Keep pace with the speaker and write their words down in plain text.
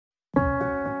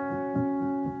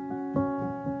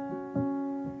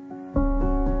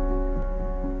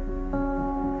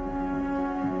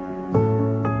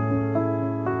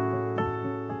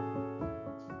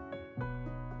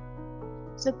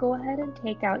So go ahead and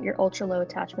take out your ultra-low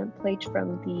attachment plate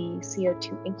from the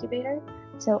CO2 incubator.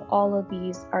 So all of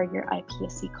these are your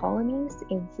iPSC colonies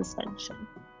in suspension.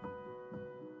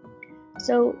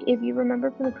 So if you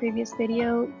remember from the previous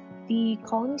video, the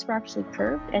colonies were actually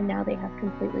curved and now they have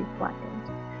completely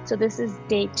flattened. So this is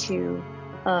day 2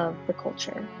 of the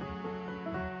culture.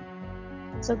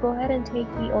 So go ahead and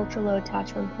take the ultra-low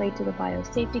attachment plate to the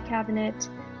biosafety cabinet,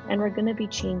 and we're going to be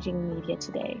changing media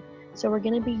today. So we're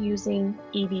going to be using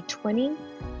EV20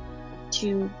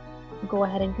 to go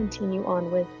ahead and continue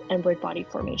on with embryoid body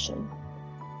formation.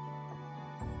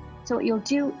 So what you'll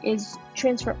do is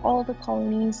transfer all the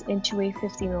colonies into a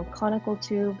 50 ml conical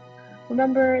tube.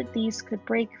 Remember, these could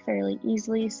break fairly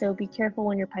easily, so be careful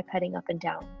when you're pipetting up and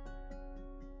down.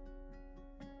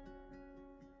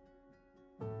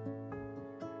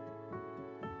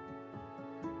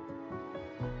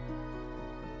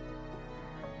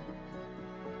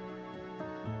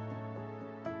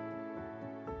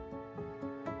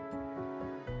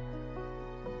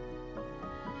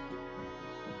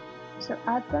 So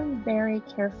add them very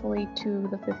carefully to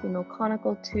the 50 ml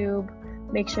conical tube.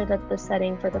 Make sure that the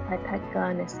setting for the pipette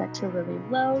gun is set to really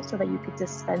low so that you could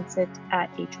dispense it at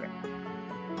a drip.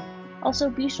 Also,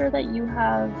 be sure that you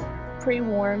have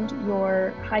pre-warmed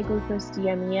your high glucose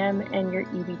DMEM and your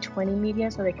EV20 media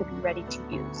so they could be ready to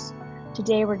use.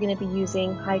 Today we're going to be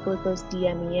using high glucose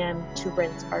DMEM to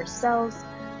rinse our cells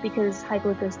because high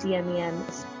glucose DMEM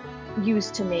is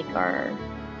used to make our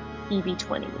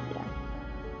EV20 media.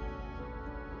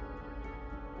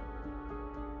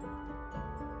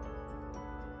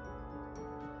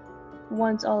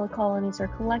 Once all the colonies are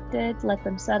collected, let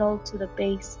them settle to the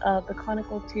base of the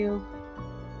conical tube.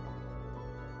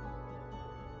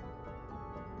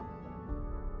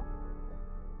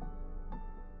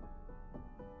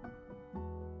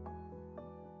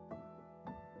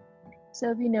 So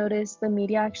if you notice, the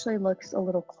media actually looks a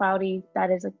little cloudy.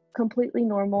 That is completely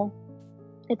normal.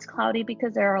 It's cloudy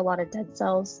because there are a lot of dead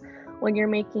cells. When you're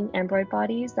making embryoid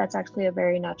bodies, that's actually a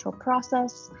very natural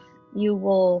process. You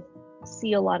will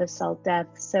see a lot of cell death,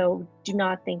 so do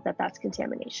not think that that's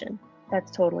contamination.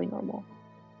 That's totally normal.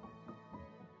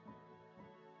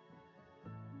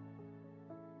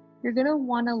 You're going to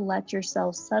want to let your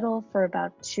cells settle for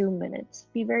about 2 minutes.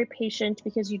 Be very patient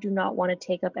because you do not want to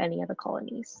take up any of the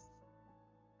colonies.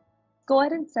 Go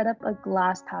ahead and set up a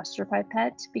glass pasture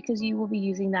pipette because you will be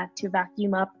using that to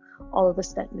vacuum up all of the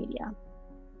spent media.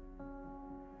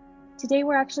 Today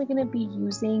we're actually going to be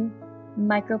using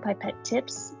micropipette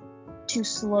tips to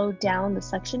slow down the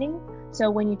suctioning. So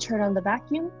when you turn on the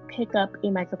vacuum, pick up a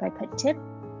micropipette tip,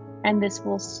 and this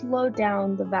will slow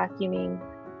down the vacuuming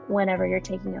whenever you're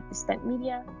taking up the spent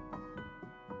media.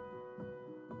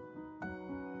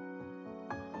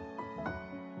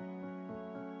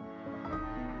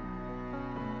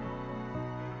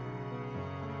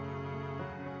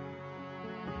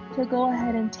 So go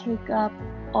ahead and take up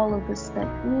all of the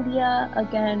spent media.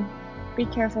 Again, be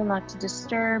careful not to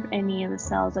disturb any of the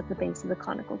cells at the base of the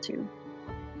conical tube.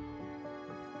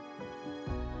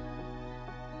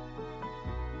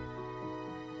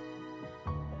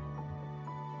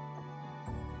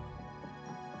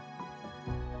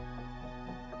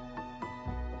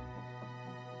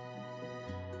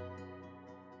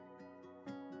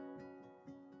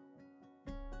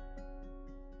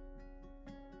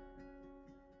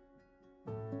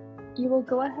 You will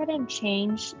go ahead and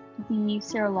change the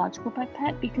serological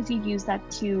pipette because you use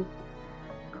that to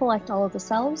collect all of the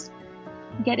cells.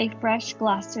 Get a fresh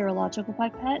glass serological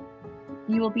pipette.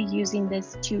 You will be using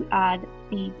this to add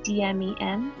the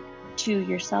DMEM to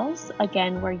your cells.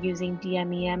 Again, we're using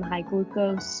DMEM high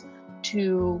glucose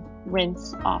to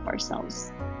rinse off our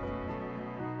cells.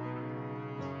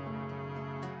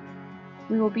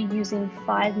 We will be using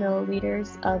 5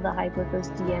 milliliters of the high glucose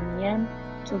DMEM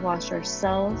to wash our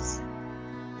cells.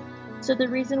 So the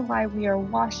reason why we are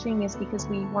washing is because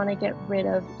we want to get rid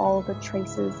of all the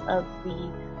traces of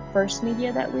the first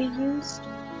media that we used.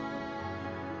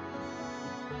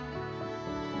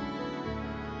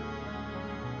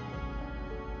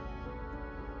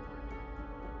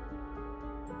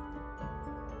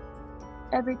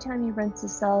 Every time you rinse the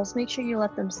cells, make sure you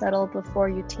let them settle before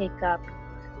you take up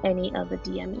any of the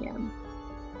DMEM.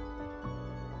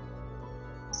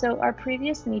 So our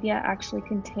previous media actually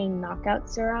contained knockout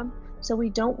serum, so we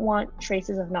don't want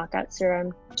traces of knockout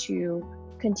serum to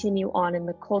continue on in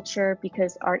the culture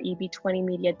because our EB20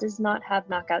 media does not have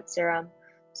knockout serum.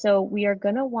 So we are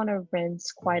going to want to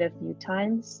rinse quite a few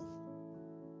times.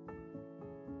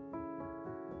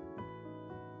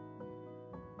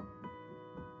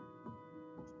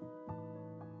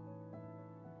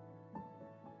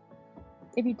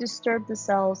 If you disturb the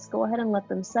cells, go ahead and let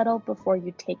them settle before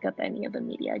you take up any of the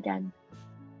media again.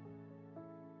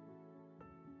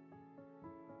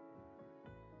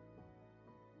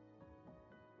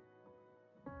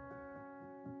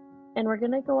 And we're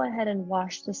going to go ahead and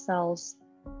wash the cells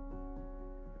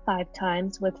 5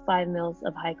 times with 5 mL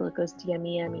of high glucose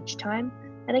DMEM each time.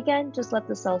 And again, just let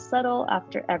the cells settle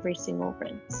after every single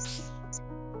rinse.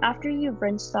 After you've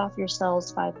rinsed off your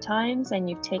cells 5 times and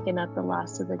you've taken out the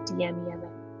last of the DMEM,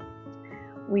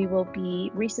 we will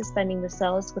be resuspending the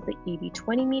cells with the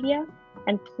EV20 media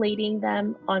and plating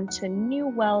them onto new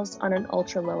wells on an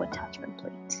ultra-low attachment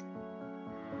plate.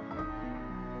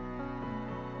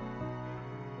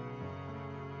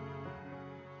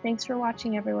 Thanks for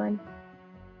watching, everyone.